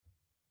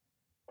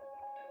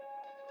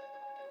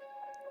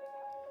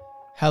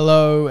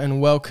Hello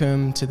and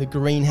welcome to the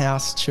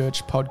Greenhouse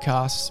Church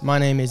podcast. My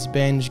name is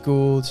Benj,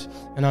 Gould,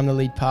 and I'm the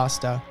lead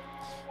pastor.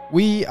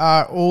 We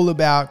are all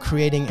about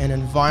creating an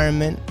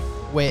environment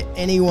where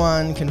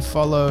anyone can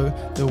follow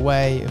the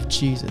way of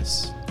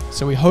Jesus.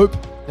 So we hope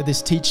that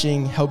this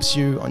teaching helps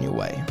you on your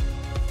way.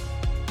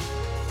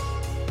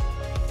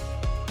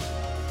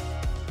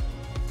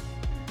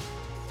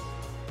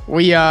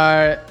 We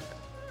are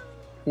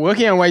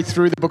working our way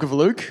through the book of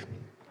Luke,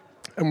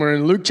 and we're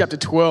in Luke chapter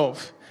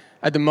 12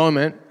 at the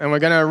moment, and we're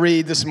going to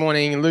read this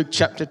morning Luke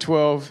chapter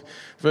 12,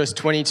 verse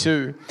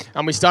 22.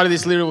 And we started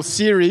this little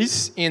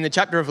series in the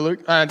chapter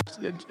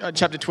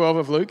 12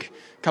 of Luke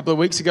a couple of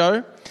weeks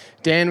ago.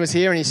 Dan was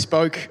here and he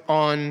spoke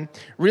on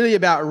really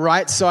about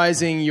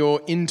right-sizing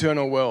your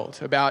internal world,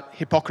 about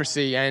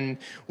hypocrisy and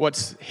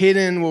what's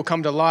hidden will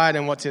come to light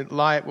and what's in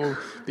light will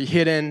be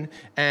hidden,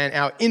 and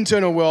our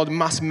internal world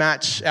must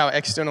match our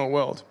external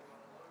world.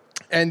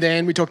 And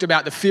then we talked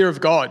about the fear of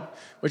God,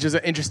 which is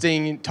an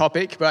interesting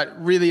topic,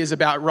 but really is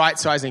about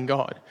right-sizing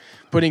God,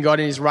 putting God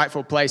in his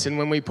rightful place. And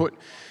when we put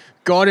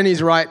God in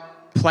his right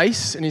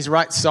place, in his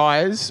right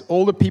size,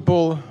 all the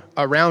people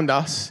around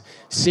us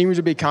seem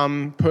to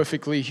become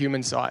perfectly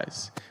human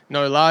size.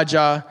 No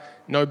larger,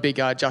 no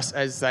bigger, just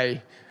as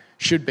they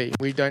should be.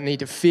 We don't need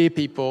to fear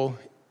people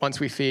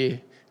once we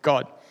fear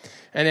God.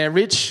 And then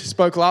Rich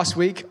spoke last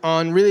week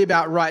on really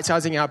about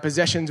right-sizing our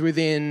possessions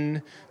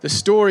within the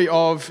story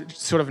of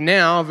sort of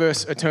now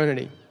versus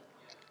eternity.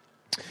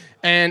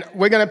 And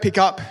we're going to pick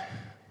up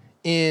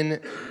in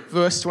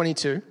verse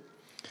 22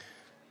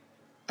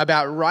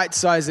 about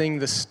right-sizing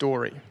the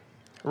story.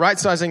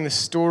 Right-sizing the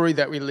story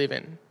that we live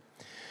in.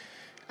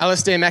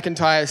 Alistair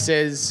McIntyre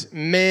says,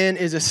 man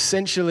is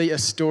essentially a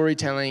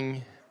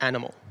storytelling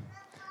animal.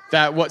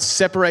 That what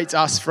separates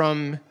us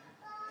from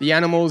the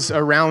animals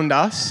around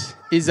us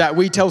is that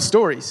we tell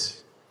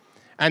stories.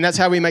 And that's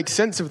how we make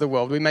sense of the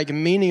world. We make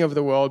meaning of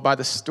the world by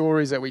the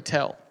stories that we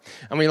tell.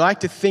 And we like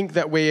to think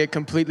that we're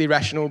completely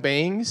rational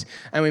beings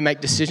and we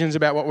make decisions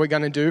about what we're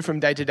going to do from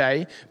day to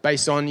day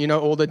based on,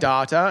 all the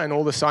data and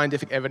all the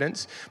scientific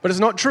evidence. But it's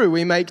not true.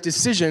 We make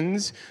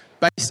decisions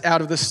based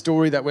out of the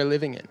story that we're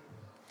living in.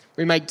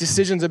 We make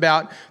decisions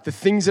about the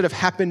things that have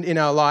happened in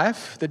our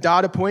life, the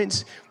data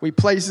points, we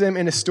place them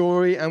in a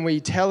story and we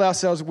tell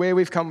ourselves where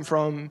we've come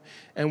from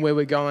and where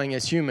we're going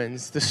as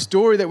humans. The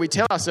story that we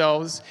tell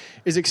ourselves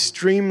is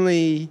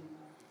extremely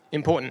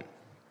important.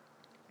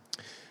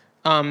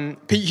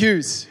 Pete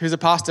Hughes, who's a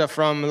pastor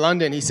from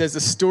London, he says the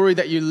story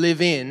that you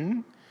live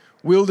in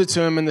will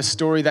determine the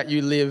story that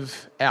you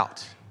live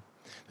out.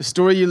 The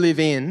story you live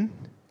in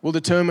will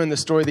determine the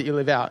story that you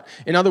live out.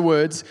 In other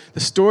words,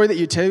 the story that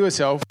you tell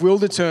yourself will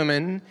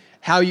determine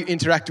how you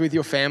interact with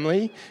your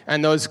family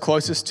and those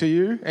closest to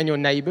you and your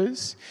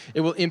neighbors. It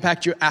will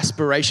impact your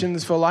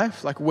aspirations for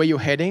life, like where you're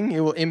heading.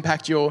 It will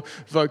impact your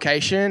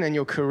vocation and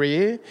your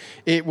career.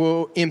 It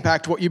will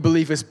impact what you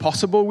believe is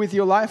possible with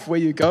your life,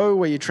 where you go,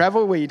 where you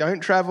travel, where you don't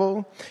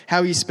travel,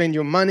 how you spend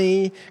your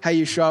money, how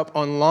you show up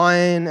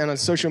online and on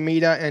social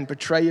media and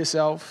portray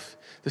yourself.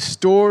 The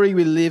story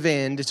we live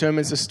in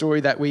determines the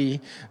story that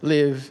we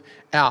live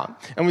out.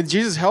 And with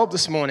Jesus' help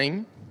this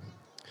morning,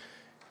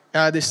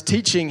 this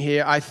teaching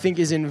here, I think,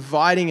 is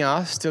inviting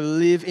us to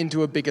live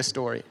into a bigger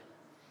story,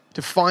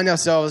 to find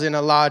ourselves in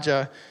a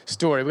larger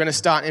story. We're going to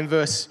start in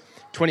verse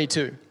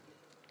 22.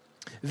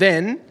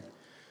 Then,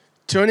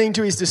 turning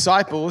to his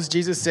disciples,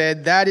 Jesus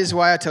said, "That is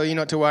why I tell you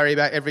not to worry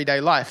about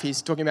everyday life."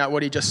 He's talking about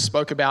what he just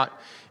spoke about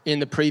in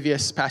the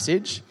previous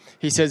passage.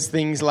 He says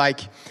things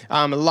like,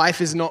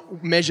 life is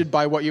not measured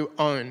by what you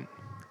own.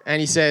 And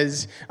he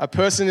says, a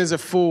person is a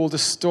fool to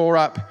store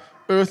up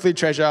earthly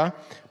treasure,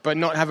 but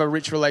not have a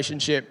rich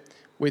relationship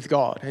with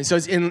God. And so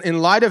in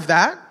light of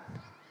that,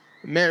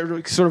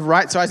 sort of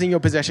right-sizing your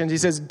possessions, he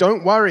says,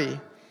 don't worry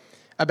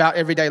about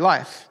everyday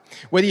life,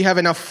 whether you have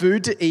enough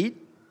food to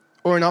eat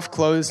or enough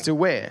clothes to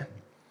wear.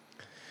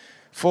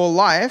 For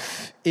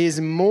life is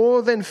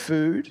more than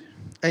food,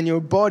 and your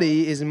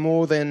body is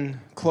more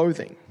than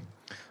clothing.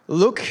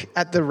 Look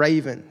at the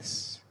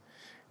ravens.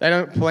 They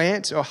don't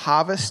plant or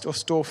harvest or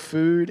store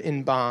food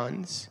in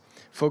barns,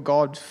 for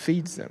God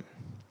feeds them.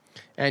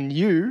 And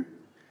you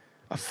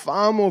are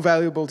far more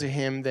valuable to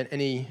him than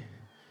any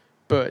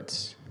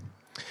birds.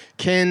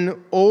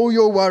 Can all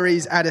your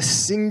worries add a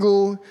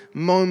single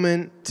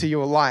moment to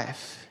your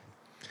life?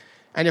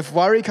 And if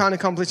worry can't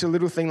accomplish a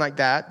little thing like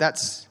that,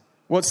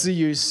 what's the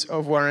use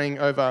of worrying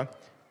over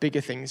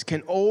bigger things?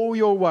 Can all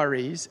your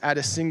worries add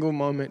a single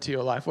moment to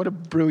your life? What a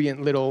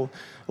brilliant little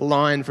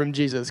line from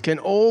Jesus. Can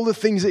all the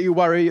things that you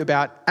worry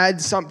about add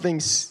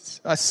something,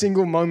 a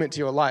single moment to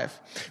your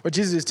life? What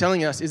Jesus is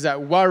telling us is that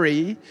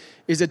worry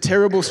is a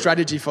terrible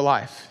strategy for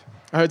life.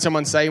 I heard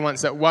someone say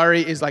once that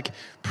worry is like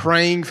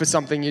praying for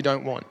something you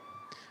don't want.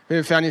 Have you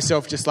ever found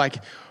yourself just like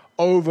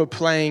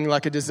overplaying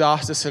like a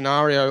disaster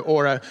scenario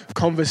or a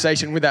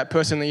conversation with that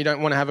person that you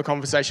don't want to have a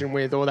conversation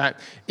with, or that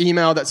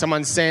email that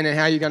someone sent and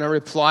how you're going to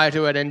reply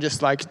to it and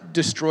just like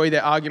destroy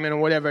their argument or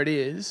whatever it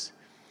is?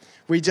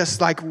 We just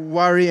like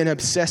worry and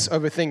obsess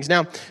over things.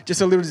 Now,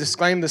 just a little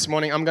disclaimer this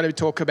morning, I'm going to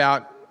talk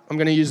about I'm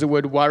going to use the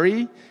word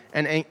worry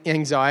and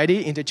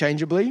anxiety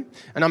interchangeably.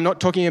 And I'm not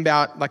talking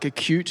about like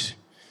acute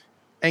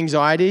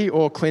anxiety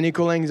or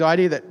clinical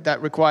anxiety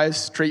that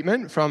requires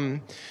treatment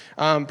from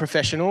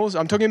professionals.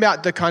 I'm talking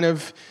about the kind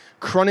of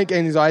chronic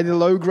anxiety, the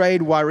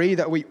low-grade worry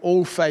that we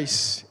all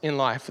face in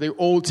life. They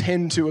all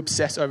tend to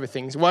obsess over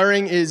things.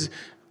 Worrying is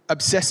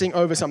obsessing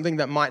over something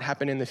that might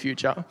happen in the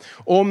future,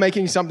 or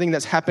making something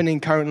that's happening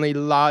currently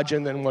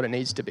larger than what it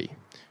needs to be.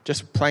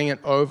 Just playing it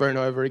over and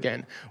over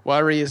again.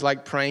 Worry is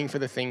like praying for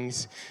the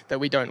things that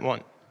we don't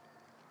want.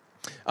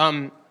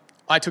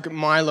 I took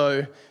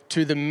Milo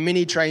to the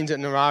mini trains at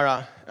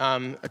Narara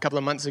a couple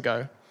of months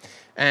ago,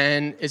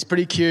 and it's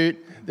pretty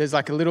cute. There's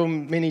like a little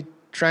mini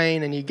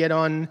train, and you get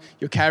on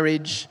your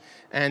carriage,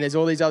 and there's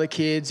all these other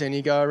kids, and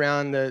you go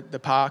around the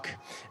park.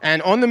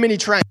 And on the mini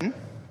train,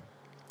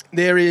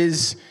 there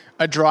is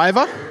a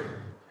driver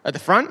at the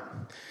front,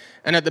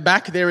 and at the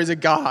back there is a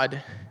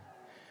guard.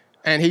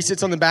 And he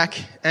sits on the back,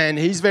 and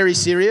he's very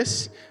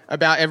serious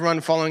about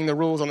everyone following the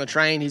rules on the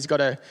train. He's got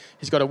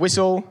a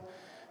whistle,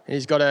 and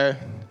he's got an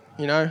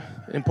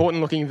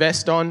important-looking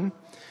vest on.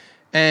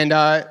 And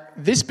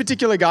this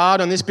particular guard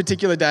on this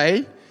particular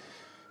day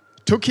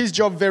took his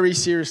job very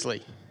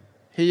seriously.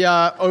 He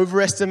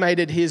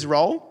overestimated his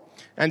role,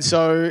 and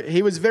so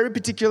he was very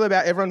particular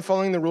about everyone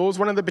following the rules.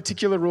 One of the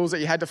particular rules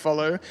that you had to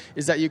follow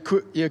is that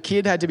your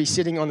kid had to be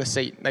sitting on the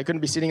seat. They couldn't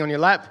be sitting on your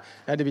lap.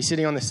 They had to be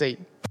sitting on the seat.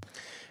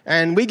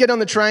 And we get on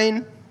the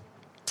train,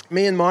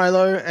 me and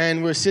Milo,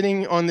 and we're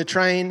sitting on the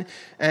train,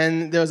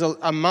 and there was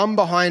a mum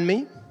behind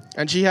me,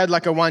 and she had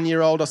like a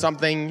 1-year-old or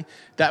something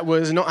that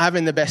was not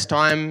having the best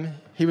time.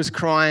 He was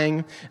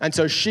crying, and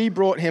so she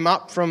brought him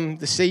up from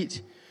the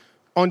seat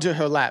onto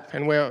her lap,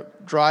 and we're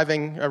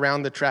driving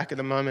around the track at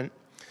the moment.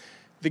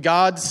 The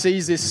guard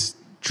sees this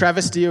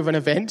travesty of an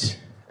event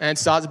and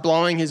starts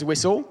blowing his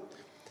whistle,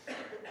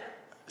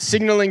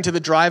 signaling to the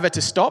driver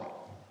to stop.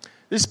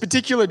 This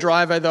particular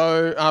driver,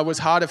 though, was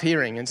hard of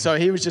hearing, and so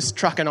he was just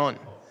trucking on.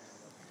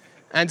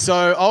 And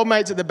so old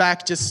mate's at the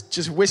back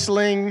just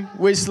whistling.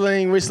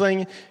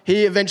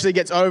 He eventually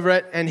gets over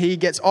it, and he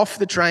gets off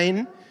the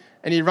train,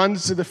 and he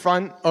runs to the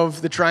front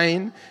of the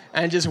train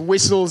and just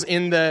whistles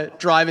in the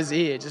driver's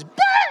ear. Just,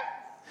 bah!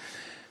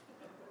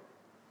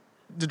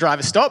 The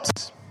driver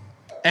stops,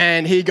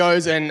 and he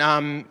goes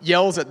and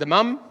yells at the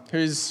mum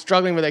who's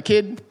struggling with her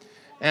kid.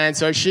 And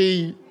so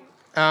she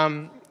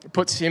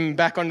puts him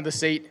back onto the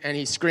seat, and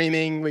he's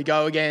screaming. We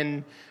go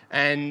again,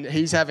 and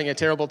he's having a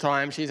terrible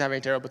time. She's having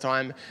a terrible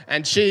time.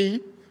 And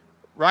she,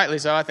 rightly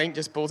so, I think,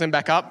 just pulls him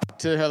back up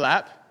to her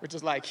lap, which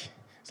is like,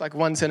 it's like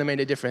 1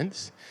 centimetre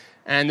difference.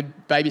 And the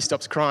baby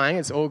stops crying.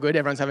 It's all good.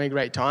 Everyone's having a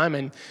great time.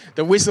 And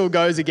the whistle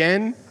goes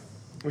again.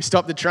 We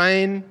stop the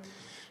train.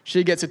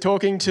 She gets a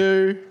talking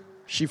to.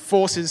 She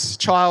forces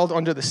child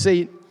onto the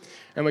seat.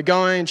 And we're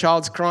going.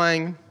 Child's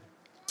crying.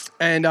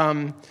 And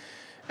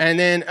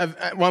then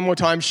one more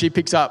time she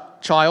picks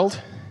up child.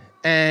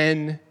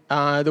 And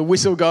the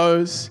whistle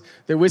goes.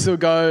 The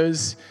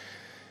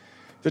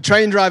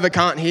train driver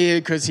can't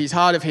hear because he's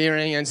hard of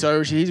hearing. And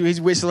so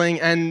he's whistling.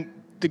 And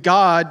the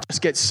guard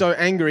just gets so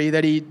angry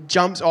that he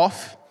jumps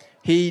off.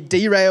 He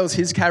derails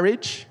his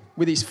carriage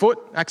with his foot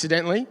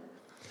accidentally.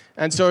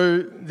 And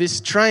so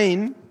this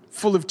train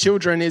full of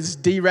children is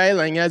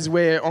derailing as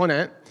we're on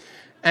it.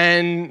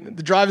 And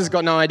the driver's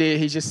got no idea.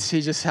 He's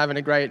just having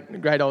a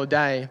great old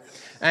day.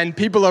 And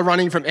people are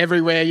running from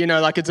everywhere,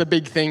 like it's a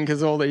big thing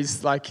because all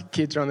these like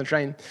kids are on the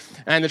train.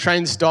 And the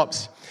train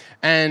stops,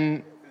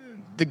 and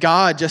the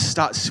guard just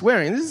starts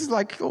swearing. This is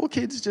like all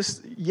kids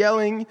just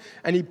yelling,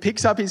 and he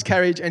picks up his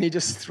carriage and he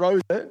just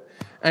throws it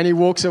and he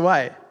walks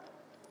away.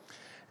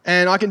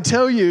 And I can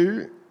tell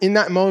you in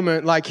that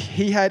moment, like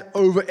he had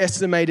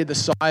overestimated the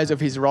size of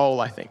his role,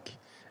 I think.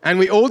 And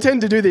we all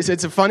tend to do this.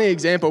 It's a funny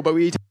example, but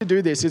we tend to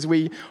do this is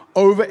we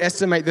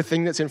overestimate the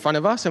thing that's in front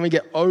of us and we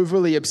get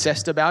overly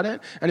obsessed about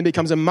it, and it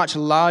becomes a much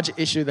larger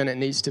issue than it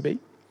needs to be.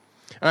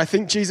 And I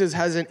think Jesus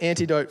has an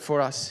antidote for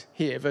us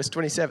here, verse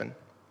 27.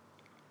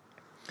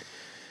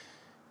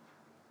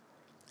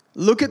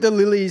 Look at the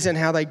lilies and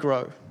how they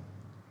grow.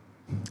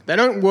 They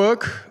don't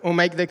work or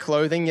make their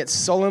clothing, yet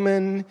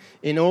Solomon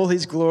in all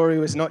his glory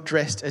was not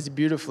dressed as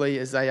beautifully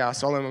as they are.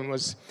 Solomon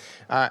was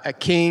a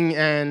king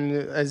and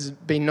has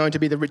been known to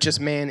be the richest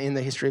man in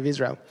the history of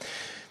Israel.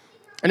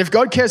 And if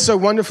God cares so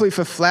wonderfully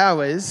for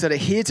flowers that are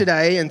here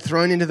today and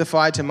thrown into the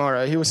fire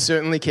tomorrow, he will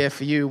certainly care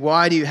for you.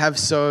 Why do you have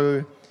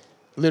so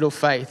little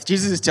faith?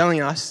 Jesus is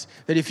telling us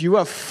that if you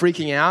are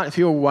freaking out, if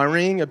you're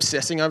worrying,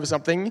 obsessing over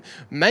something,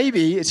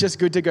 maybe it's just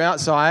good to go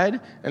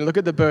outside and look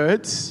at the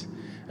birds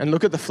and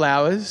look at the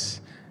flowers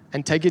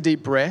and take a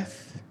deep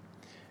breath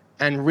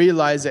and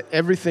realize that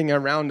everything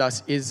around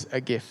us is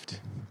a gift.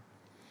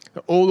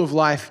 All of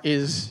life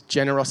is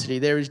generosity.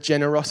 There is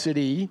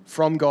generosity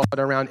from God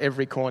around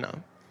every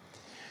corner.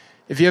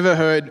 If you ever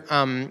heard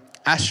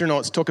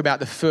astronauts talk about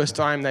the first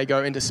time they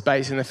go into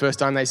space and the first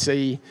time they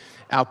see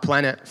our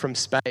planet from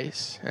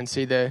space and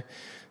see the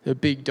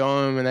big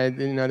dome, and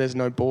there's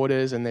no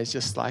borders, and there's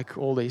just like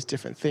all these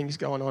different things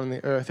going on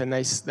the earth, and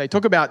they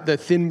talk about the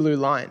thin blue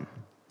line.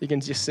 you can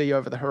just see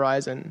over the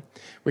horizon,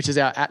 which is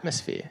our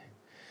atmosphere.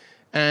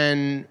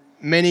 And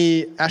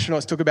many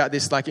astronauts talk about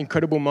this like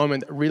incredible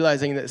moment,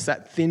 realizing that it's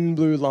that thin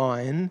blue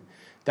line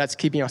that's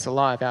keeping us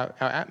alive, our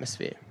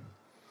atmosphere.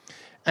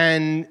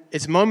 And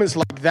it's moments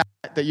like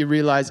that you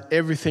realize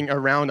everything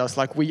around us,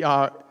 like we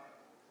are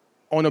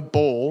on a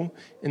ball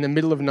in the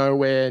middle of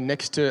nowhere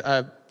next to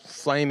a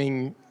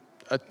flaming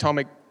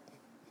atomic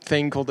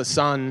thing called the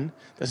sun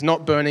that's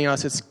not burning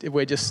us.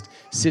 We're just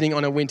sitting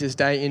on a winter's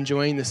day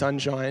enjoying the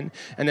sunshine,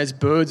 and there's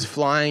birds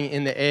flying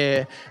in the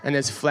air and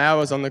there's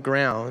flowers on the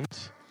ground.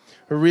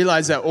 We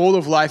realize that all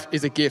of life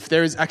is a gift.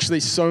 There is actually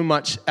so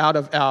much out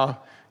of our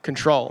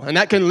control, and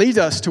that can lead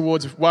us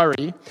towards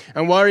worry.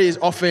 And worry is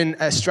often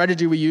a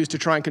strategy we use to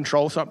try and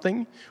control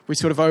something. We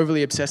sort of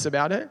overly obsess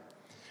about it.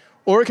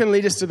 Or it can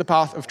lead us to the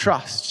path of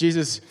trust.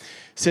 Jesus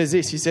says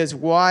this. He says,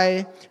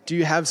 "Why do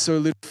you have so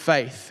little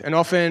faith?" And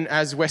often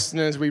as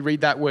Westerners, we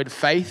read that word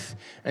faith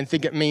and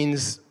think it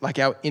means like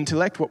our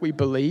intellect, what we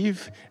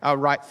believe, our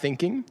right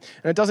thinking.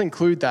 And it does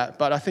include that,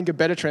 but I think a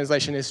better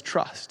translation is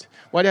trust.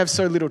 Why do you have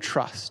so little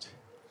trust?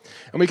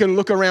 And we can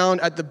look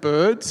around at the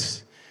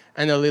birds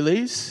and the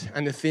lilies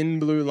and the thin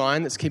blue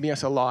line that's keeping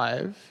us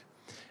alive.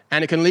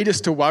 And it can lead us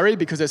to worry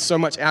because there's so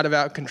much out of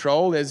our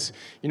control. There's,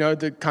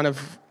 the kind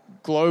of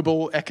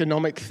global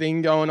economic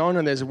thing going on,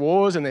 and there's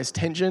wars and there's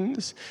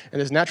tensions and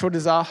there's natural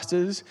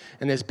disasters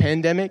and there's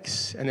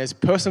pandemics and there's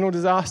personal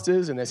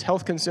disasters and there's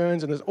health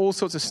concerns and there's all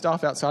sorts of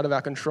stuff outside of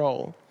our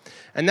control.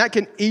 And that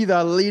can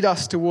either lead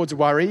us towards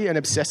worry and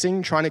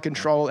obsessing, trying to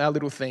control our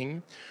little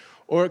thing,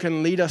 or it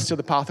can lead us to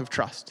the path of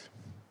trust.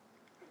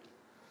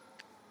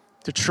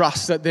 To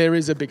trust that there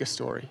is a bigger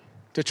story.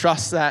 To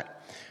trust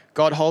that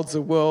God holds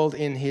the world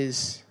in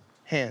his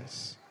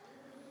hands.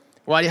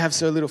 Why do you have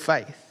so little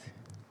faith?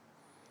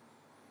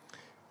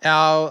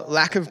 Our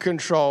lack of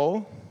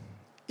control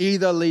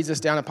either leads us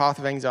down a path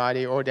of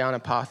anxiety or down a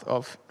path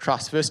of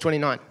trust. Verse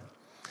 29.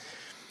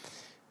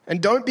 "And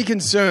don't be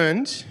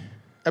concerned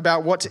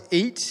about what to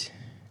eat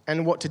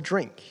and what to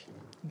drink.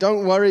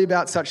 Don't worry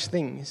about such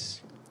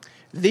things.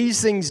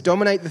 These things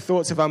dominate the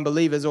thoughts of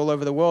unbelievers all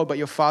over the world, but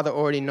your Father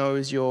already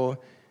knows your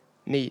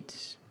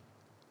needs."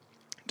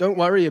 Don't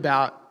worry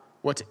about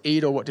what to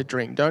eat or what to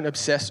drink. Don't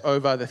obsess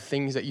over the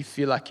things that you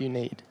feel like you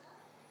need.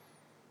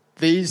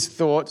 These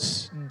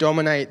thoughts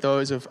dominate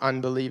those of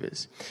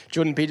unbelievers.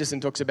 Jordan Peterson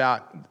talks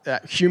about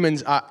that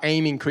humans are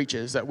aiming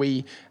creatures, that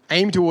we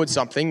aim towards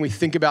something, we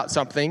think about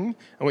something,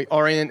 and we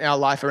orient our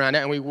life around it,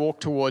 and we walk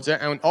towards it,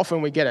 and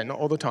often we get it. Not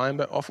all the time,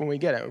 but often we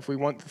get it. If we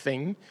want the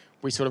thing,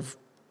 we sort of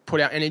put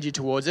our energy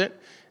towards it,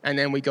 and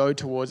then we go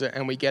towards it,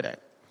 and we get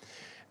it.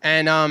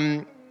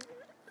 And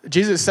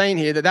Jesus is saying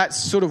here that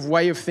sort of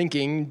way of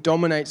thinking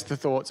dominates the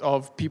thoughts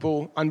of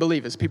people,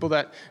 unbelievers, people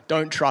that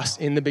don't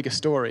trust in the bigger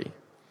story.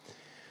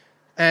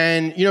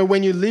 And,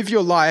 when you live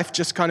your life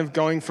just kind of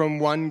going from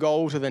one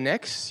goal to the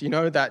next,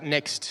 that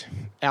next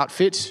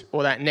outfit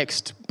or that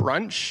next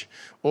brunch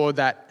or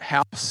that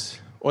house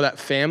or that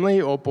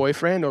family or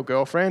boyfriend or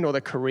girlfriend or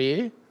the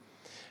career,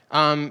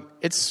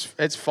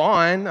 it's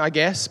fine, I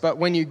guess. But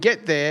when you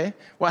get there,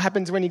 what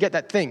happens when you get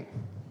that thing?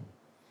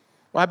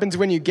 What happens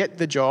when you get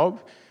the job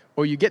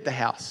or you get the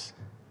house?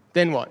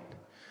 Then what?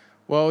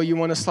 Well, you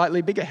want a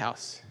slightly bigger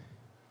house.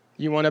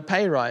 You want a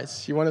pay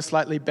rise. You want a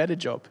slightly better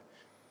job.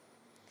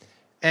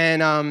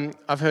 And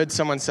I've heard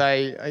someone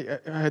say,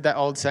 I heard that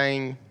old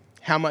saying,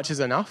 how much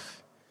is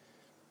enough?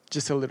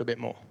 Just a little bit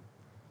more.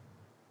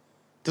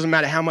 Doesn't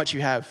matter how much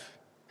you have.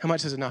 How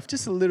much is enough?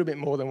 Just a little bit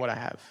more than what I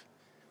have.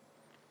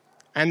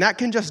 And that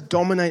can just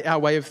dominate our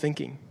way of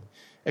thinking.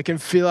 It can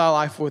fill our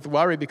life with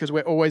worry because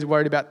we're always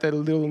worried about the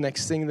little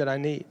next thing that I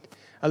need.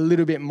 A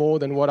little bit more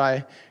than what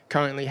I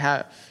currently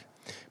have.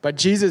 But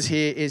Jesus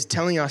here is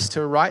telling us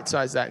to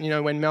right-size that.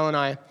 When Mel and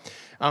I,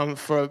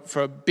 for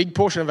a big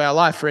portion of our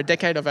life, for a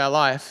decade of our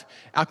life,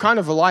 our kind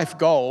of life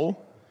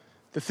goal,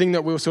 the thing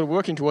that we were sort of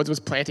working towards was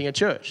planting a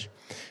church.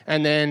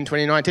 And then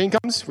 2019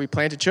 comes, we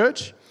plant a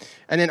church.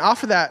 And then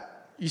after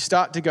that, you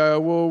start to go,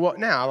 well, what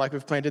now? Like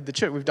we've planted the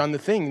church. We've done the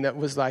thing that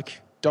was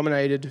like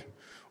dominated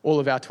all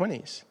of our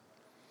 20s.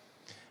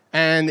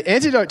 And the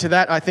antidote to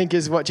that, I think,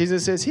 is what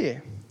Jesus says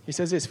here. He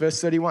says this,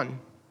 verse 31.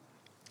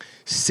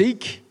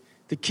 "Seek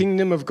the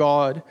kingdom of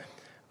God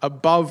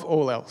above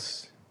all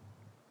else,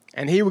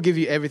 and he will give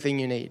you everything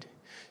you need."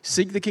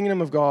 Seek the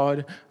kingdom of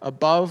God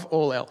above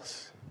all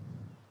else.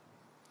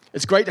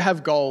 It's great to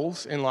have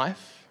goals in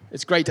life.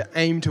 It's great to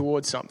aim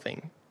towards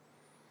something.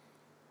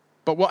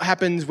 But what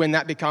happens when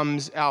that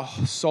becomes our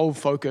sole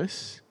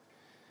focus?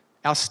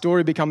 Our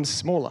story becomes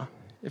smaller.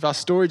 If our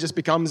story just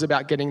becomes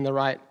about getting the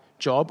right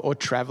job or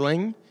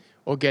traveling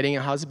or getting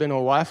a husband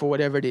or wife or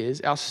whatever it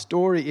is, our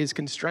story is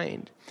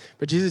constrained.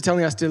 But Jesus is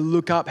telling us to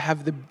look up,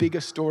 have the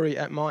bigger story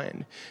at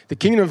mind. The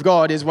kingdom of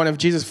God is one of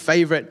Jesus'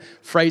 favorite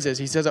phrases.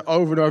 He says it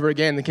over and over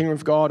again, the kingdom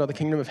of God or the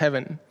kingdom of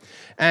heaven.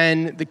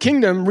 And the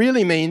kingdom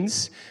really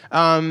means,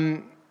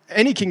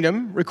 any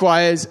kingdom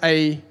requires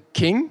a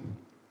king.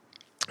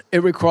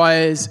 It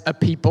requires a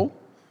people.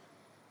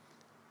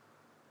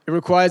 It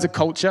requires a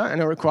culture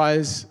and it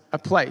requires a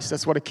place.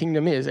 That's what a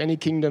kingdom is. Any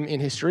kingdom in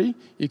history,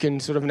 you can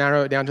sort of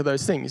narrow it down to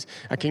those things.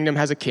 A kingdom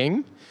has a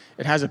king,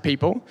 it has a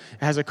people,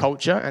 it has a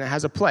culture, and it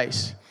has a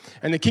place.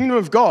 And the kingdom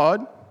of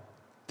God,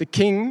 the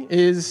king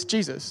is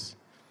Jesus.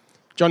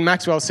 John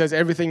Maxwell says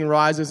everything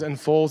rises and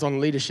falls on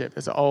leadership.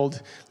 It's an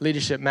old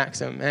leadership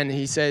maxim. And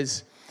he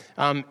says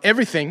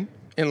everything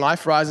in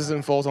life rises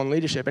and falls on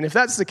leadership. And if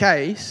that's the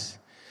case,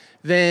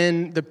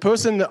 then the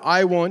person that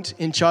I want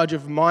in charge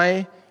of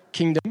my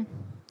kingdom,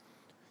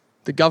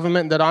 the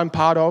government that I'm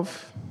part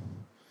of,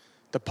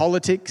 the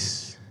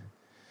politics,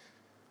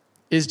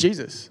 is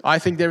Jesus. I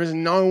think there is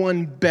no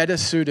one better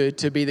suited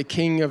to be the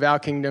king of our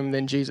kingdom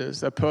than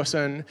Jesus, a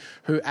person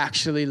who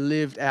actually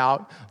lived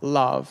out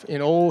love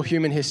in all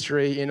human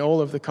history, in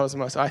all of the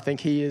cosmos. I think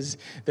he is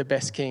the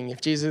best king.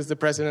 If Jesus is the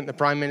president, the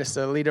prime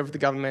minister, the leader of the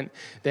government,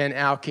 then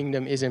our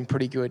kingdom is in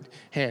pretty good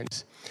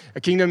hands.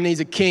 A kingdom needs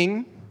a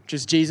king, which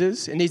is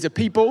Jesus. It needs a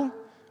people,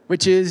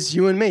 which is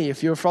you and me.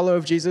 If you're a follower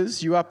of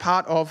Jesus, you are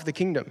part of the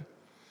kingdom.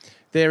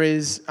 There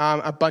is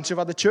a bunch of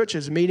other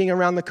churches meeting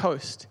around the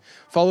coast.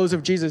 Followers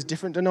of Jesus,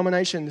 different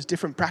denominations,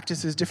 different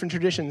practices, different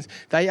traditions.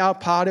 They are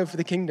part of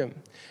the kingdom.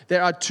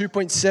 There are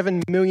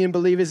 2.7 million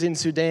believers in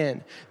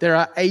Sudan. There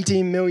are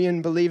 80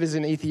 million believers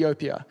in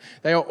Ethiopia.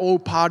 They are all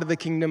part of the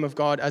kingdom of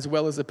God as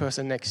well as the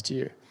person next to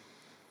you.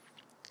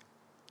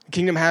 The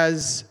kingdom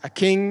has a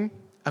king,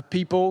 a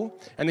people,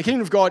 and the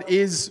kingdom of God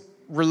is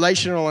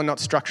relational and not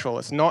structural.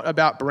 It's not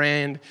about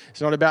brand.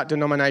 It's not about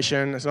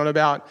denomination. It's not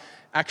about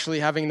actually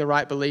having the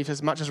right belief,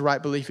 as much as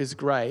right belief is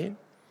great.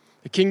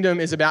 The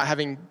kingdom is about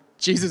having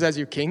Jesus as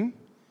your king,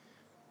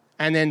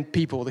 and then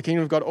people. The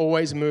kingdom of God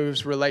always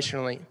moves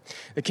relationally.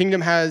 The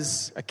kingdom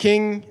has a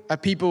king, a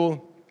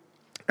people,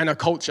 and a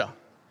culture.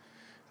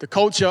 The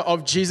culture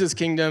of Jesus'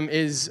 kingdom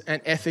is an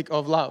ethic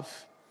of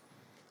love,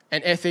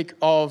 an ethic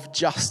of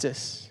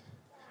justice,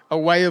 a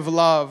way of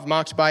love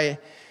marked by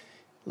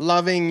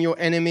loving your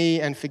enemy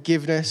and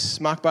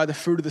forgiveness, marked by the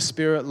fruit of the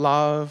Spirit,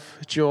 love,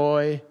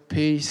 joy,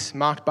 peace,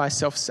 marked by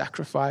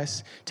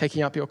self-sacrifice,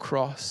 taking up your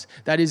cross.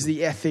 That is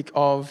the ethic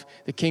of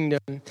the kingdom.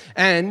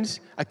 And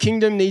a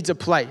kingdom needs a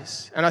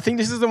place. And I think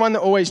this is the one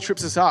that always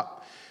trips us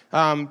up,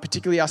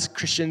 particularly us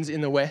Christians in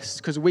the West,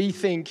 because we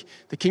think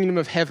the kingdom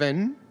of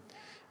heaven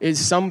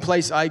is some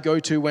place I go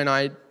to when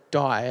I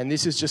die. And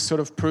this is just sort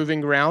of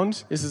proving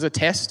ground. This is a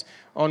test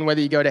on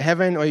whether you go to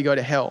heaven or you go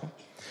to hell.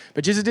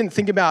 But Jesus didn't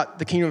think about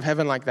the kingdom of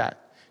heaven like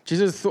that.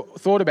 Jesus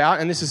thought about,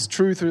 and this is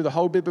true through the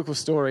whole biblical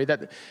story,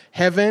 that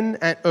heaven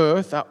and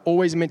earth are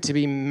always meant to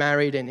be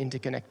married and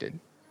interconnected.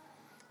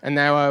 And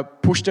they were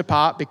pushed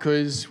apart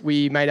because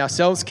we made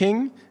ourselves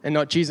king and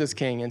not Jesus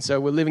king. And so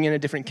we're living in a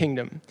different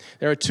kingdom.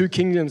 There are two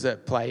kingdoms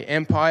at play,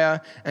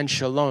 empire and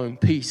shalom,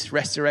 peace,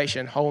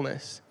 restoration,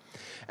 wholeness.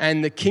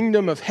 And the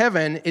kingdom of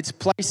heaven, its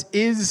place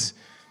is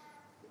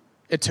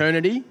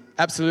eternity,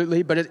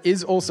 absolutely, but it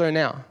is also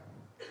now.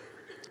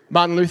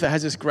 Martin Luther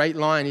has this great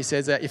line. He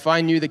says that if I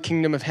knew the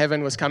kingdom of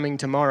heaven was coming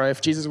tomorrow, if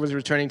Jesus was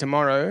returning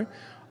tomorrow,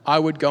 I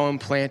would go and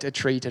plant a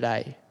tree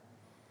today.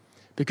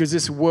 Because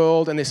this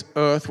world and this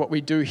earth, what we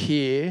do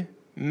here,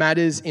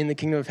 matters in the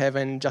kingdom of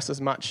heaven just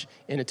as much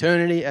in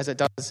eternity as it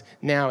does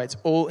now. It's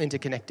all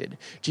interconnected.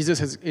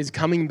 Jesus is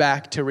coming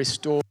back to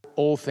restore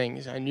all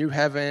things, a new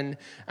heaven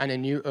and a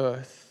new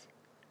earth.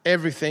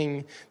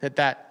 Everything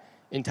that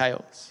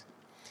entails.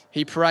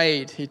 He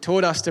prayed. He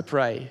taught us to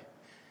pray.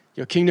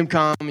 Your kingdom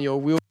come,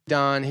 your will be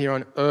done here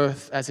on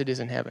earth as it is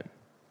in heaven.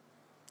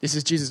 This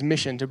is Jesus'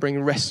 mission, to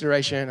bring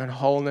restoration and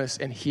wholeness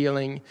and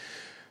healing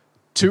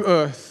to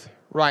earth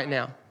right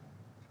now.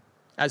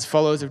 As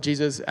followers of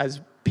Jesus,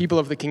 as people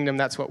of the kingdom,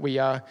 that's what we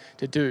are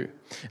to do.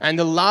 And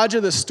the larger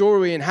the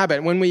story we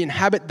inhabit, when we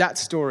inhabit that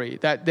story,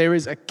 that there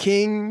is a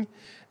king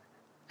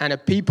and a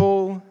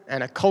people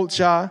and a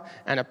culture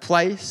and a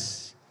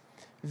place,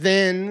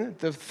 then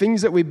the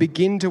things that we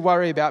begin to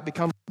worry about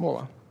become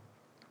smaller.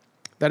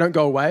 They don't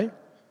go away.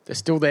 They're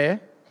still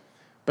there.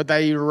 But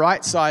they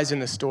right-size in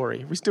the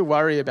story. We still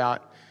worry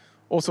about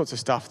all sorts of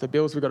stuff. The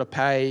bills we've got to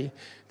pay,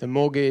 the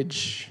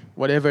mortgage,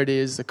 whatever it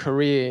is, the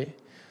career,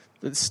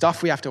 the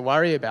stuff we have to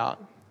worry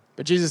about.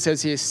 But Jesus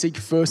says here, seek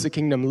first the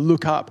kingdom,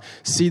 look up,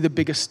 see the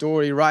bigger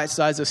story,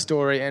 right-size the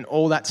story, and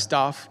all that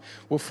stuff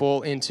will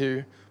fall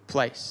into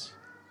place.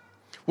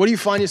 What do you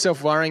find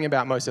yourself worrying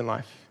about most in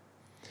life?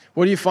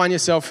 What do you find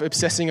yourself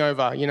obsessing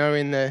over,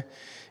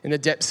 in the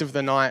depths of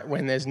the night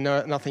when there's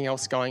nothing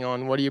else going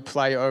on? What do you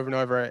play over and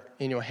over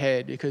in your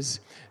head? Because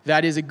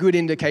that is a good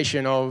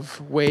indication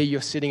of where you're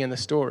sitting in the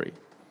story.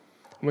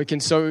 And we can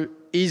so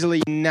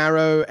easily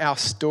narrow our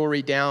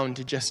story down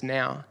to just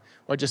now,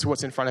 or just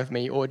what's in front of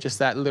me, or just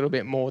that little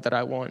bit more that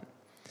I want.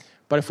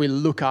 But if we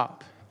look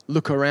up,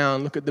 look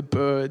around, look at the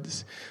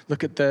birds,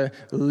 look at the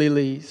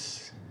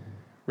lilies,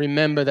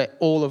 remember that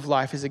all of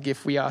life is a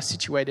gift. We are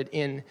situated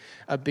in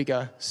a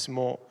bigger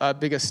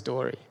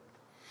story.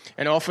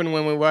 And often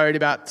when we're worried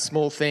about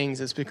small things,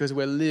 it's because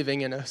we're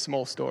living in a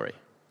small story.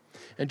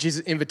 And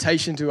Jesus'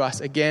 invitation to us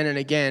again and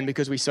again,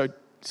 because we so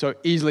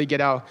easily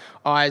get our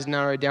eyes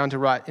narrowed down to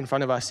right in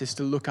front of us, is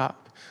to look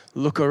up,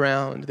 Look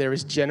around. There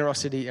is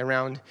generosity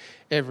around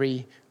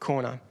every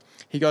corner.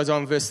 He goes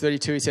on, verse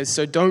 32, he says,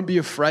 "So don't be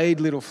afraid,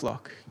 little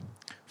flock,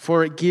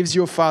 for it gives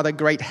your Father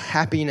great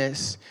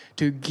happiness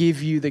to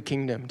give you the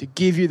kingdom." To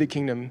give you the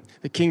kingdom.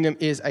 The kingdom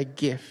is a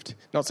gift,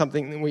 not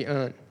something that we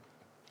earn.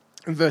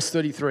 In verse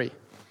 33,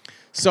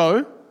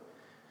 "So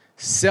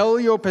sell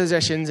your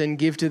possessions and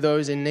give to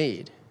those in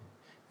need.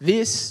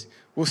 This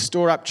will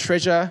store up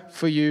treasure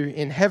for you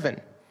in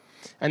heaven.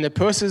 And the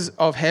purses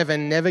of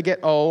heaven never get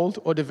old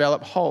or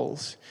develop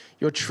holes.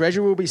 Your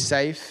treasure will be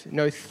safe,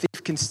 no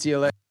thief can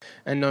steal it,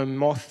 and no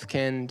moth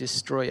can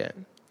destroy it."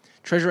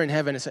 Treasure in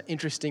heaven is an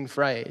interesting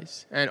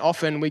phrase. And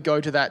often we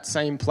go to that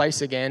same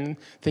place again,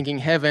 thinking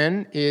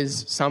heaven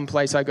is some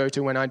place I go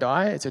to when I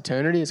die. It's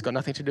eternity. It's got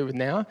nothing to do with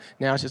now.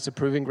 Now it's just a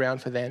proving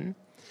ground for then.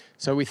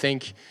 So we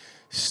think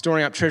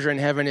storing up treasure in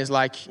heaven is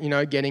like,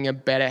 getting a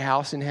better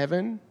house in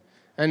heaven.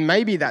 And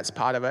maybe that's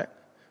part of it.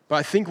 But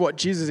I think what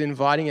Jesus is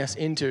inviting us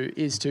into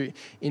is to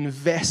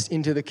invest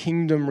into the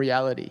kingdom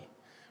reality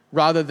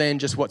rather than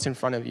just what's in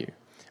front of you.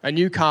 A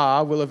new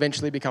car will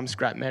eventually become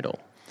scrap metal.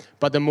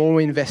 But the more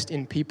we invest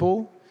in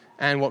people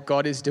and what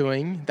God is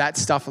doing, that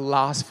stuff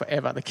lasts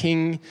forever. The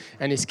King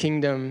and his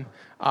kingdom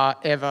are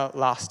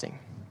everlasting.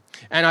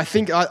 And I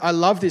think I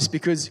love this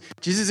because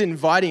Jesus is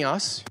inviting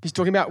us. He's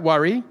talking about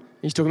worry.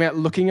 He's talking about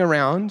looking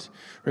around,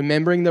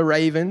 remembering the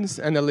ravens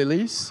and the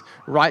lilies,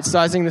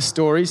 right-sizing the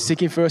stories,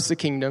 seeking first the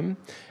kingdom.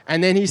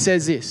 And then he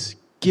says this,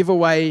 give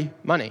away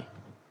money.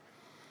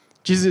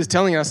 Jesus is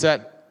telling us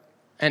that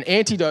an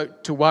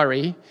antidote to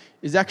worry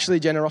is actually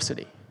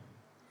generosity.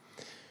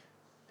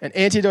 An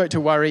antidote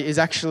to worry is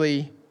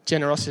actually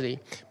generosity.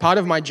 Part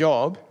of my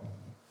job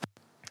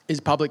is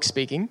public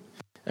speaking.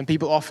 And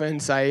people often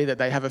say that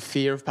they have a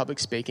fear of public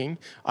speaking.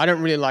 I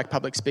don't really like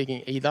public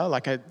speaking either.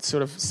 Like a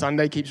sort of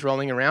Sunday keeps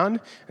rolling around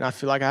and I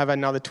feel like I have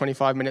another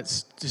 25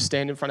 minutes to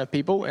stand in front of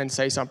people and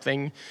say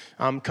something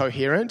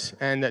coherent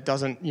and that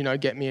doesn't,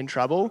 get me in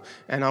trouble.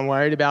 And I'm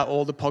worried about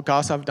all the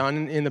podcasts I've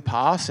done in the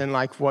past and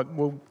like what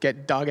will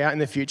get dug out in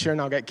the future and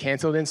I'll get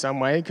cancelled in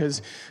some way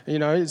because,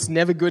 it's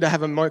never good to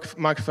have a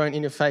microphone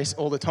in your face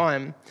all the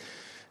time.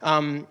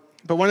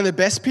 But one of the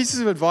best pieces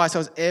of advice I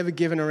was ever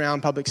given around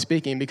public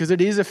speaking, because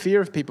it is a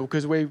fear of people,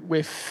 because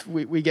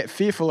we get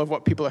fearful of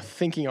what people are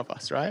thinking of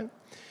us, right?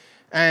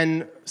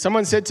 And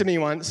someone said to me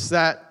once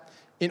that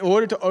in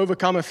order to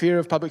overcome a fear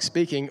of public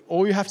speaking,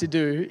 all you have to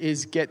do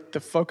is get the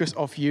focus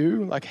off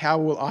you, like how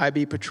will I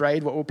be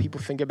portrayed? What will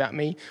people think about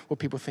me? Will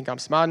people think I'm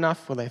smart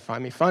enough? Will they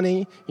find me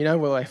funny?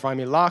 Will they find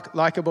me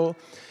likable?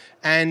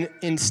 And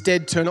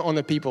instead turn it on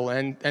the people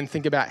and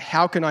think about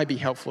how can I be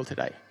helpful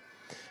today?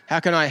 How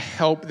can I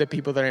help the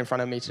people that are in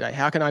front of me today?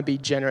 How can I be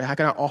generous? How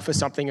can I offer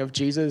something of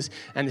Jesus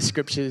and the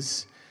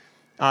scriptures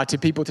to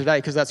people today?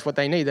 Because that's what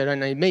they need. They don't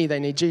need me, they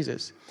need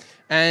Jesus.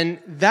 And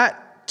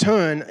that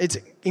turn, it's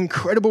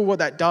incredible what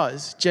that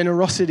does.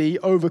 Generosity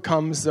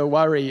overcomes the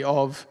worry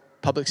of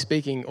public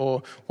speaking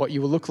or what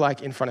you will look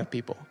like in front of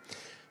people.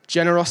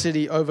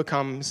 Generosity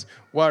overcomes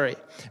worry.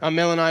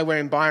 Mel and I were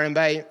in Byron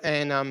Bay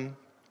and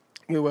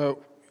we were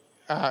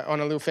on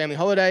a little family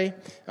holiday.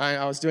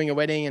 I was doing a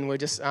wedding and we're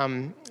just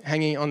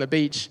hanging on the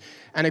beach.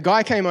 And a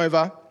guy came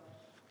over,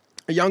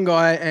 a young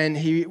guy, and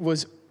he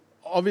was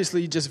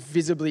obviously just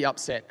visibly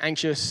upset,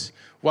 anxious,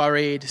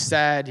 worried,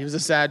 sad. He was a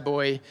sad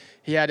boy.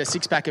 He had a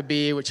 6-pack of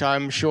beer, which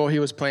I'm sure he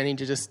was planning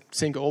to just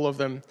sink all of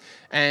them.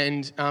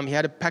 And he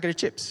had a packet of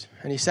chips.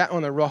 And he sat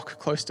on a rock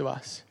close to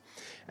us.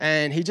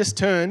 And he just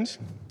turned,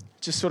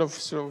 just sort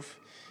of,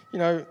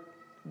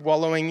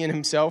 wallowing in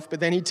himself. But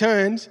then he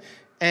turned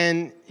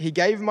and he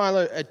gave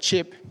Milo a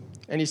chip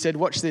and he said,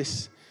 "Watch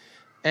this."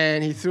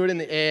 And he threw it in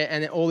the air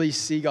and all these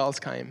seagulls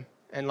came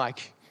and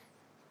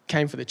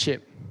came for the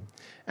chip.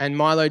 And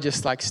Milo just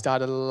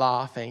started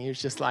laughing. He was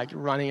just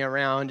running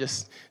around,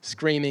 just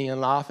screaming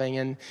and laughing.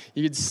 And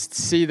you could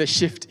see the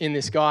shift in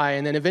this guy.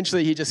 And then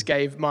eventually he just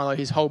gave Milo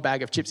his whole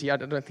bag of chips. I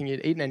don't think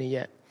he'd eaten any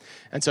yet.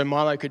 And so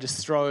Milo could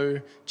just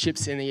throw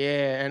chips in the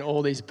air and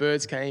all these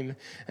birds came.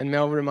 And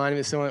Mel reminded me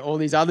of someone, all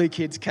these other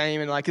kids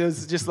came. And it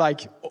was just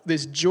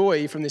this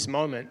joy from this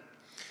moment.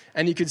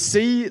 And you could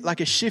see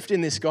a shift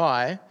in this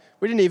guy.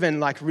 We didn't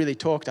even really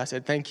talk. I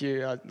said, "Thank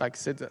you." I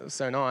said that was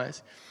so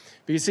nice.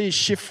 But you see a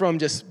shift from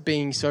just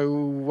being so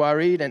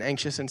worried and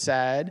anxious and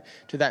sad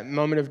to that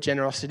moment of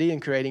generosity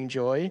and creating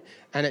joy.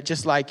 And it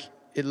just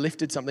it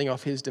lifted something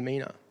off his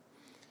demeanor.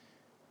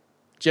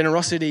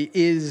 Generosity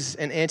is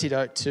an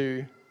antidote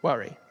to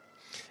worry.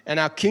 And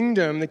our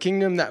kingdom, the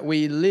kingdom that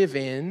we live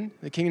in,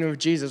 the kingdom of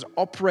Jesus,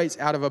 operates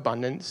out of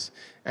abundance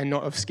and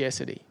not of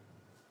scarcity.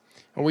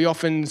 And we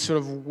often sort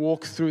of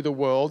walk through the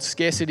world.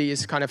 Scarcity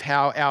is kind of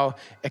how our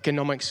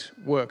economics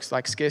works.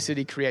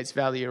 Scarcity creates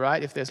value,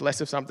 right? If there's less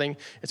of something,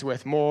 it's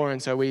worth more.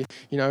 And so we,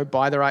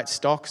 buy the right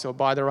stocks or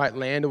buy the right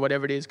land or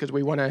whatever it is because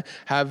we want to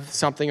have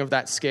something of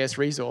that scarce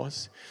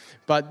resource.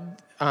 But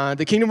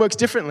the kingdom works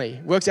differently.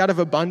 It works out of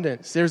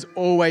abundance. There's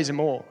always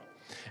more.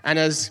 And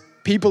as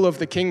people of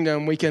the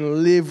kingdom, we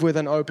can live with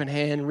an open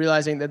hand,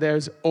 realizing that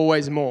there's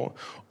always more.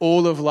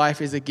 All of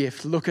life is a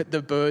gift. Look at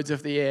the birds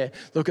of the air.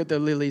 Look at the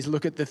lilies.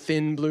 Look at the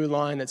thin blue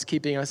line that's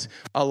keeping us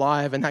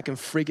alive, and that can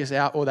freak us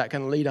out or that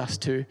can lead us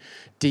to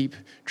deep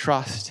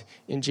trust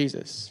in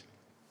Jesus.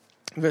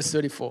 Verse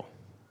 34.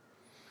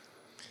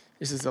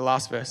 This is the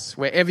last verse.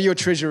 Wherever your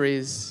treasure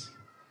is,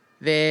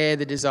 there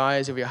the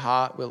desires of your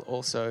heart will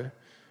also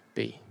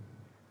be.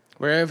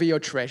 Wherever your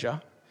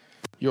treasure,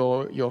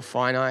 your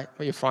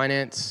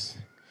finance,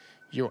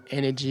 your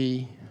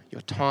energy,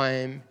 your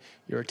time,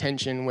 your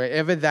attention,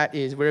 wherever that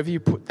is, wherever you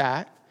put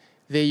that,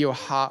 there your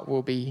heart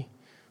will be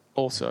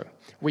also.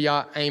 We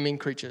are aiming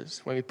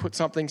creatures. When we put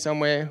something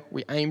somewhere,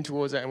 we aim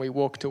towards it and we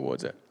walk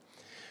towards it.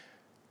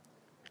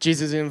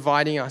 Jesus is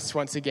inviting us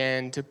once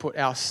again to put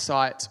our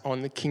sights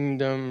on the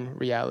kingdom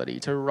reality,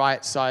 to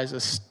right-size the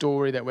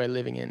story that we're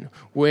living in.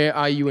 Where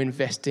are you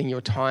investing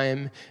your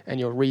time and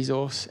your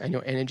resource and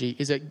your energy?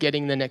 Is it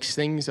getting the next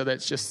thing so that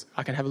it's just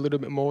I can have a little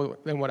bit more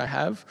than what I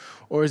have?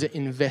 Or is it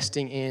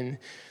investing in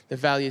the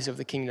values of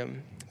the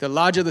kingdom? The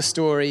larger the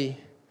story,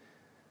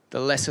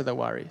 the lesser the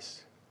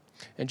worries.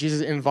 And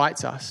Jesus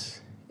invites us,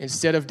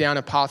 instead of down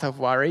a path of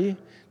worry,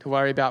 to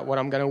worry about what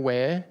I'm going to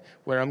wear,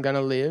 where I'm going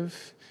to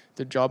live,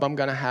 the job I'm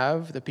going to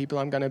have, the people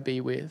I'm going to be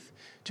with,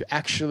 to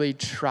actually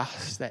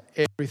trust that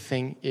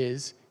everything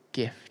is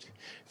gift.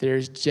 There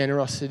is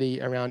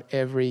generosity around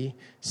every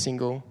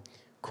single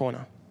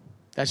corner.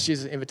 That's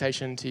Jesus'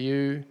 invitation to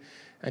you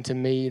and to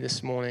me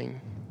this morning.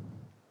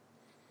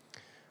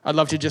 I'd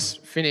love to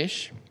just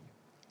finish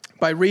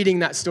by reading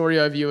that story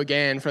over you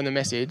again from the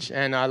Message,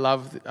 and I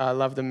love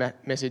the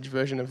Message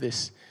version of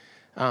this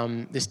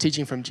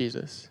teaching from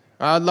Jesus.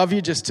 I'd love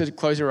you just to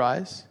close your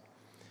eyes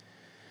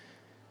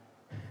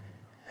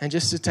and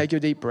just to take a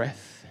deep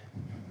breath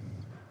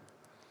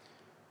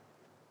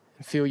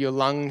and feel your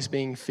lungs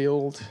being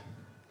filled,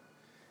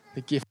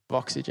 the gift of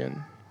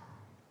oxygen.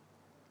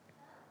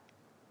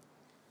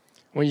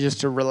 I want you just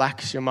to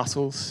relax your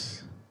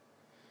muscles,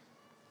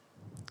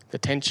 the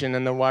tension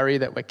and the worry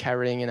that we're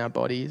carrying in our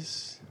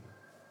bodies.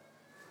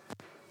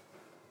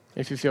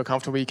 If you feel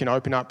comfortable, you can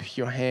open up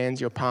your hands,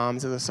 your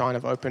palms as a sign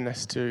of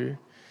openness to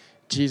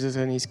Jesus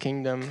and his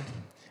kingdom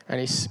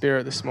and his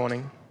spirit this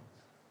morning.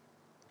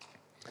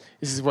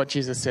 This is what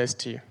Jesus says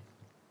to you.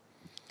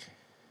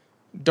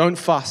 Don't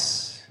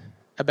fuss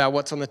about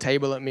what's on the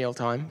table at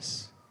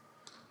mealtimes,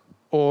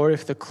 or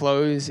if the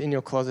clothes in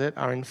your closet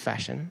are in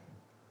fashion.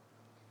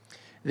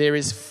 There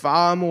is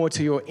far more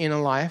to your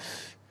inner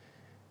life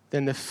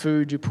than the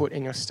food you put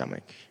in your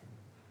stomach.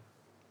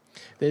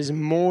 There's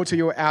more to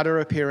your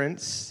outer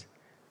appearance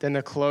than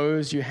the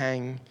clothes you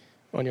hang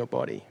on your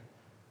body.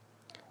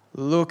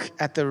 Look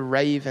at the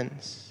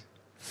ravens.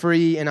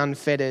 Free and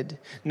unfettered,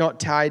 not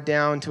tied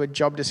down to a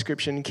job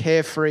description,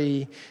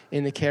 carefree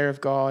in the care of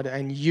God,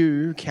 and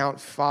you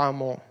count far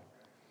more.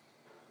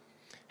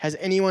 Has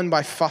anyone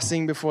by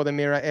fussing before the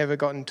mirror ever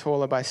gotten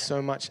taller by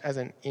so much as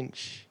an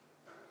inch?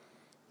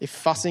 If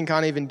fussing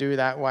can't even do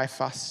that, why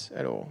fuss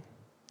at all?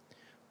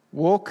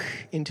 Walk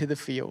into the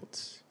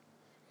fields.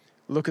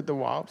 Look at the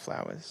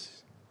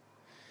wildflowers.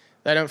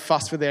 They don't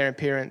fuss for their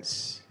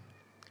appearance,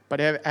 but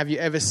have you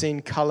ever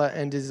seen color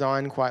and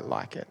design quite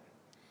like it?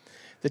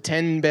 The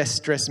 10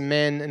 best dressed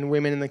men and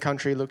women in the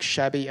country look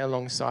shabby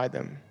alongside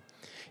them.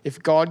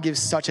 If God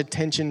gives such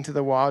attention to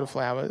the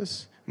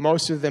wildflowers,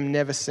 most of them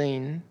never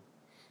seen,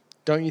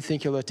 don't you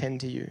think he'll attend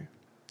to you,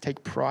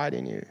 take pride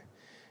in you,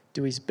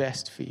 do his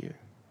best for you?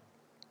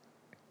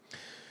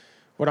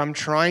 What I'm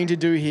trying to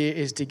do here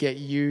is to get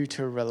you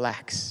to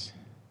relax.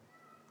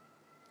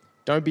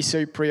 Don't be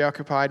so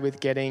preoccupied with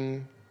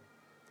getting,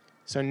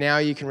 so now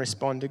you can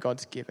respond to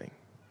God's giving.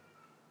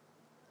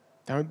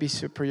 Don't be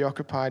so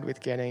preoccupied with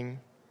getting,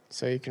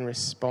 so you can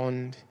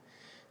respond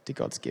to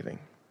God's giving.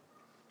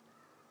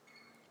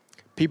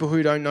 People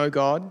who don't know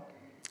God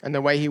and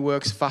the way he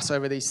works fuss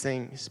over these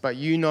things, but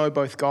you know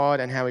both God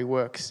and how he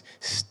works.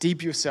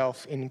 Steep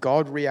yourself in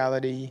God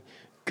reality,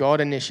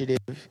 God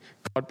initiative,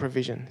 God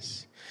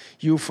provisions.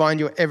 You'll find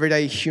your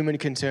everyday human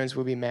concerns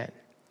will be met.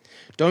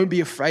 Don't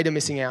be afraid of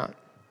missing out.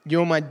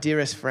 You're my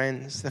dearest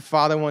friends. The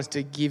Father wants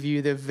to give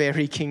you the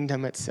very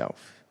kingdom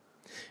itself.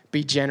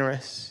 Be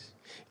generous.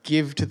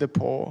 Give to the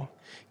poor.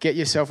 Get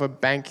yourself a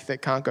bank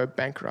that can't go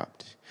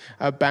bankrupt.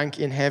 A bank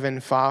in heaven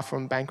far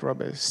from bank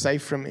robbers,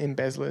 safe from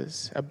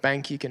embezzlers. A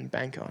bank you can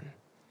bank on.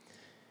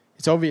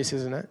 It's obvious,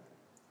 isn't it?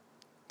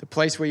 The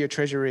place where your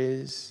treasure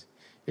is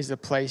the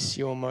place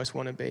you'll most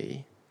want to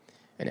be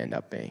and end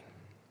up being.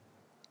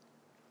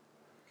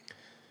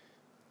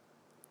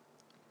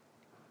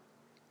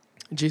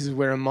 Jesus,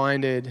 we're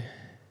reminded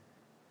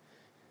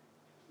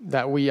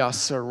that we are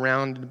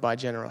surrounded by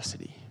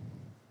generosity.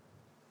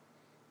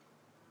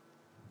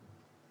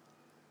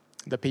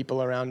 The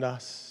people around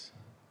us,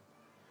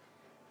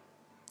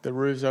 the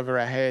roofs over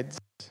our heads,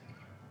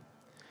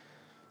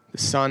 the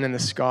sun in the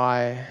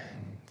sky,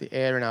 the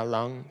air in our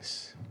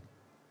lungs,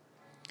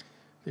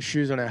 the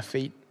shoes on our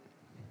feet,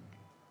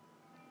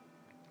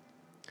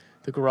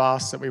 the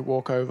grass that we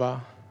walk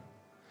over,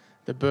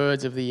 the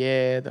birds of the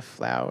air, the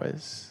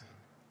flowers,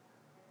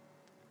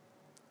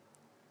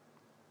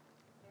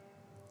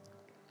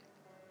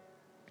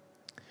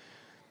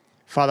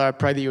 Father, I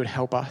pray that you would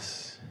help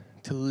us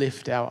to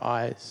lift our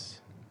eyes.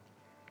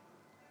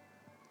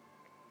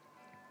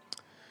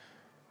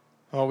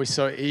 Oh, we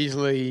so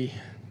easily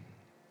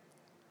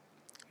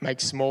make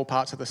small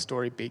parts of the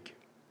story big.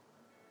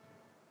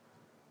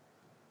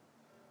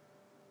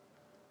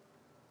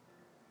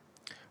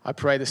 I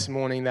pray this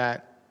morning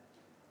that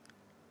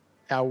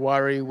our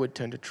worry would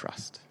turn to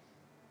trust.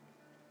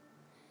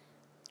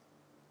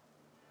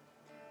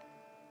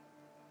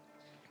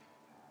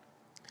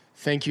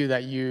 Thank you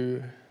that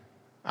you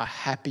are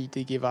happy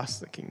to give us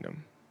the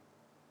kingdom,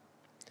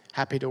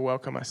 happy to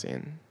welcome us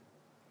in,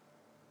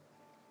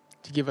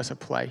 to give us a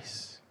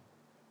place.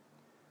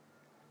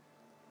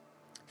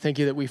 Thank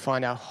you that we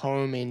find our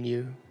home in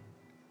you.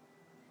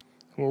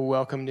 We're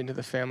welcomed into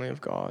the family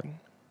of God.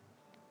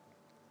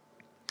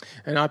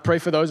 And I pray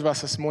for those of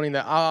us this morning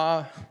that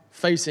are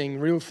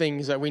facing real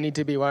things that we need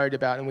to be worried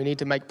about and we need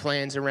to make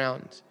plans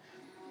around.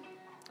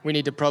 We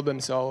need to problem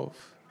solve.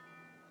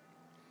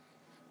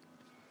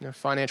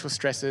 Financial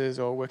stresses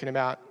or working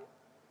about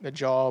the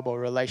job or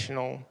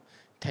relational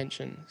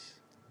tensions.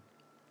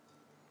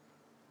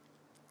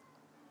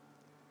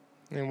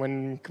 And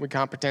when we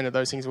can't pretend that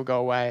those things will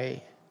go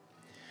away,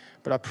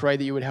 but I pray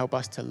that you would help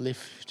us to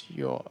lift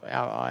our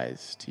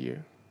eyes to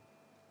you.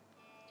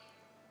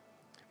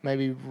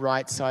 Maybe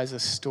right-size the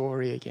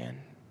story again.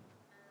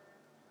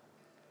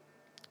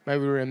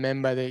 Maybe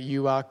remember that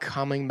you are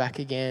coming back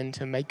again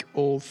to make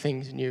all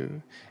things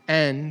new.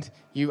 And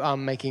you are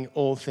making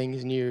all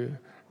things new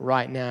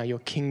right now. Your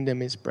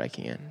kingdom is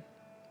breaking in.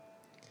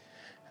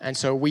 And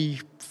so we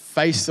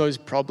face those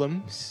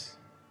problems,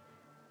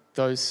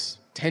 those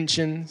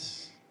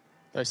tensions,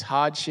 those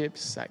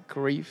hardships, that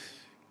grief,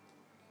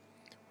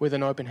 with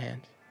an open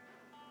hand.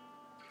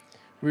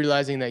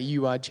 Realizing that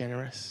you are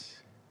generous.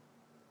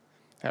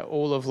 That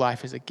all of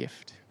life is a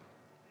gift.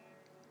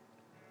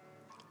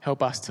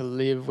 Help us to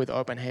live with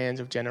open hands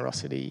of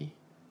generosity.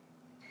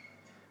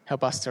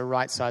 Help us to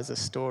right-size the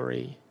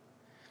story.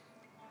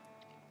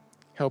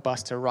 Help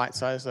us to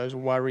right-size those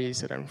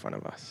worries that are in front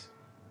of us.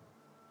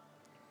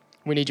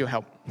 We need your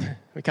help.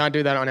 We can't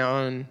do that on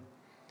our own.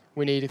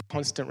 We need a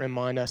constant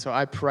reminder. So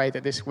I pray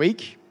that this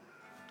week,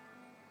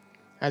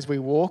 as we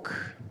walk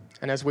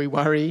and as we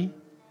worry,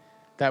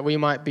 that we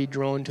might be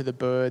drawn to the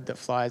bird that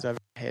flies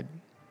overhead,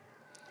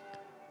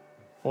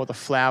 or the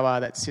flower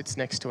that sits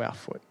next to our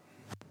foot.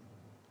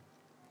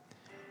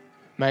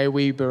 May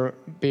we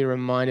be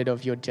reminded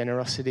of your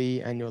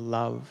generosity and your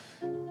love.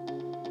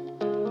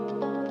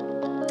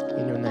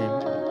 In your name,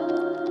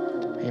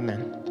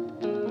 amen.